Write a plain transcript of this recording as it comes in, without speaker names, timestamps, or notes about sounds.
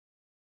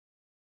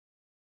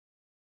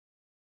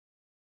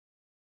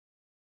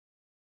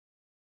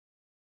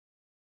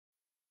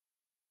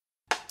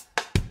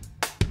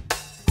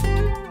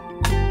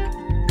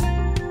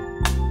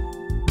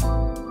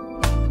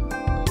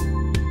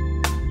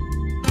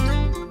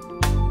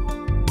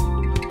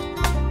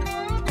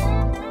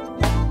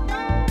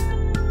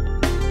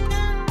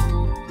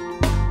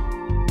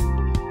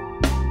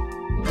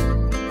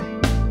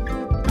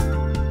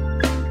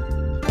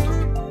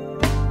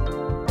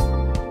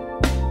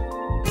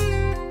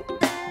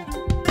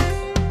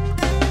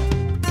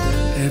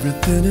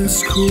Everything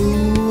is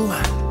cool,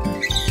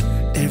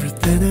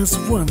 everything is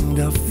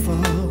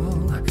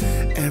wonderful,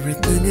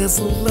 everything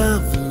is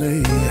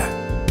lovely,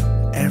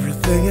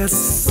 everything is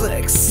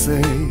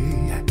sexy,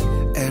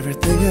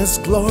 everything is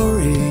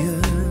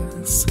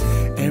glorious,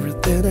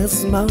 everything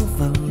is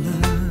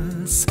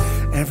marvelous,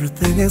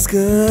 everything is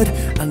good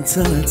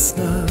until it's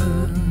not.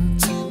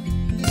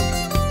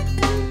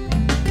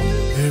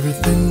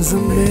 Everything's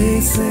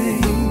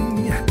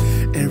amazing,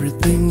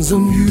 everything's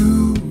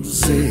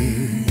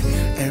amusing,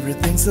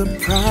 everything's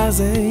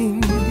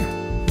surprising,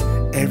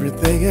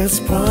 everything is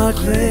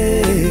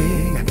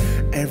sparkling,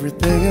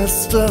 everything is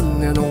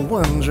stunning,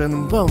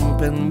 wondering,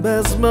 bumping,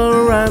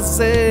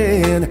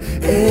 mesmerizing.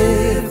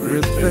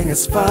 Everything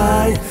is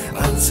fine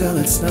until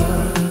it's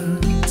not.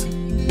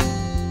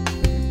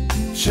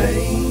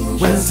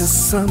 Change. Winter,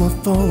 summer,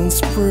 fall, and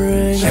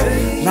spring.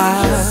 Change.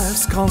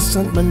 Life's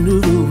constant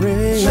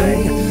maneuvering.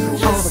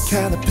 Change. All the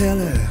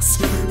caterpillars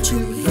to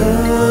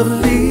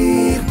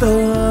lovely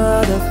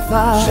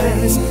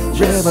butterflies.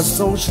 Rivers,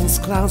 oceans,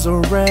 clouds,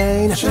 or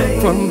rain.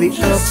 Change. From the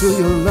earth to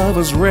your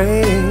lover's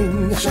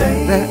ring.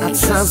 Change. There are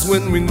times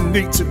when we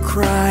need to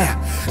cry.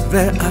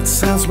 There are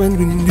times when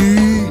we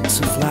need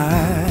to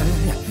fly.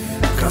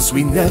 'Cause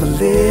we never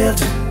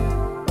lived.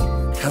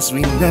 'Cause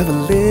we never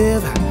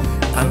live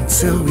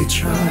until we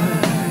try.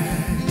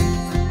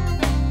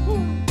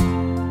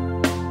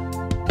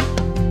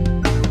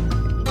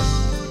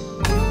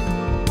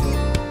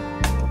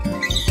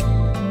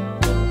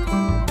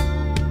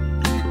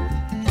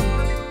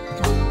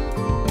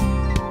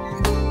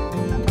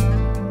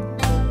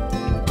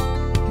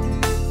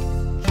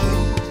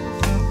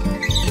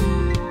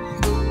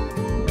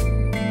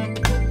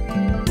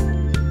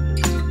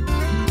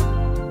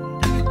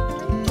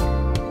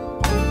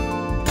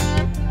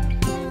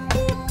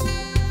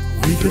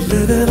 We could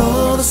live in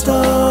all the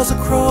stars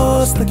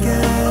across the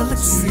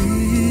galaxies.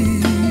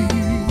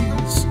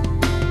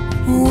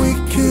 We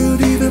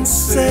could even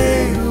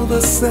sail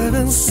the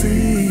 7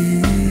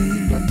 seas.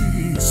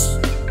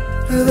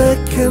 There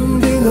can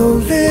be no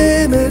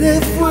limit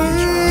if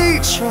we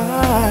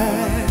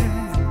try.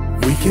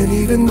 We can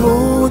even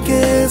go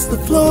against the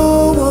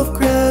flow of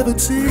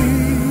gravity.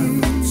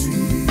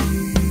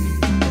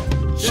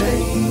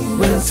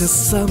 Winter,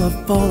 summer,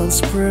 fall, and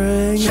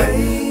spring.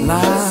 Change.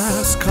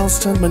 Life's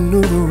constant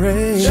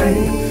maneuvering.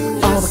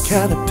 Change. All the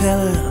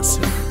caterpillars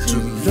to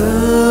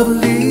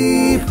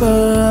lovely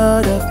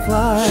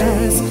butterflies.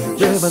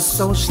 Change. Rivers,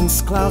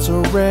 oceans, clouds,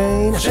 or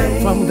rain.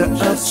 Change. From the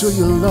earth to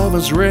your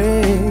lover's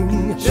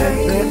ring.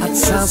 Change. There are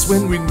times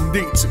when we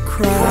need to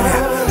cry.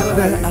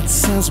 There are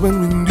times when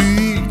we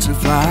need to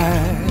fly.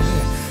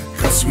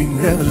 'Cause we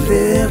never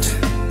lived.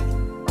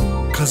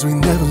 'Cause we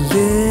never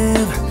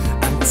live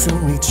until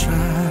we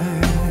try.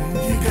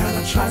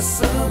 Try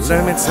sometime.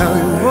 Let me tell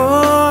you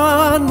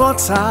one more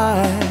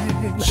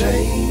time.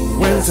 Change.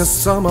 Winter,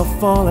 summer,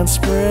 fall, and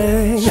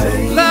spring.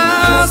 Change.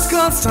 Life's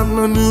constant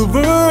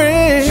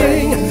maneuvering.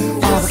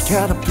 Change. All the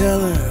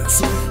caterpillars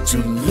to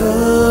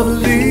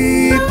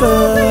lovely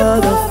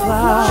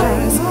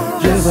butterflies.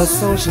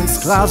 Rivers, oceans,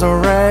 clouds, or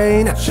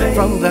rain. Change.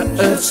 From the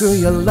earth to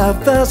your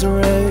lover's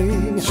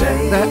ring.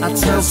 Change. There are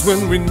times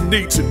when we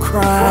need to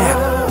cry.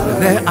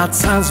 There are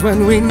times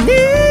when we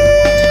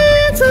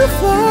need to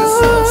fly.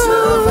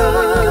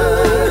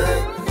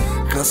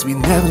 'Cause we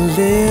never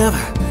live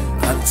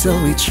until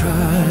we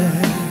try.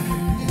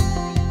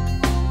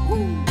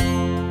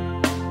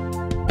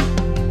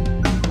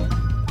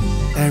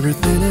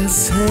 Everything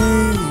is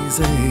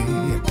hazy,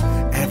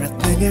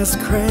 everything is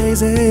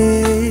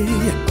crazy,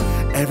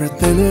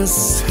 everything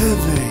is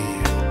heavy,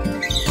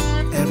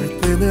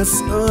 everything is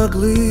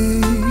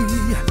ugly.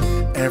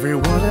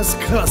 Everyone is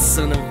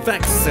cussing and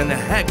vexing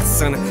and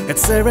hexing.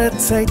 It's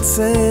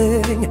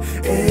irritating.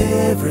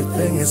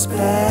 Everything is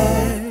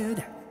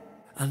bad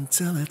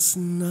until it's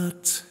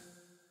not.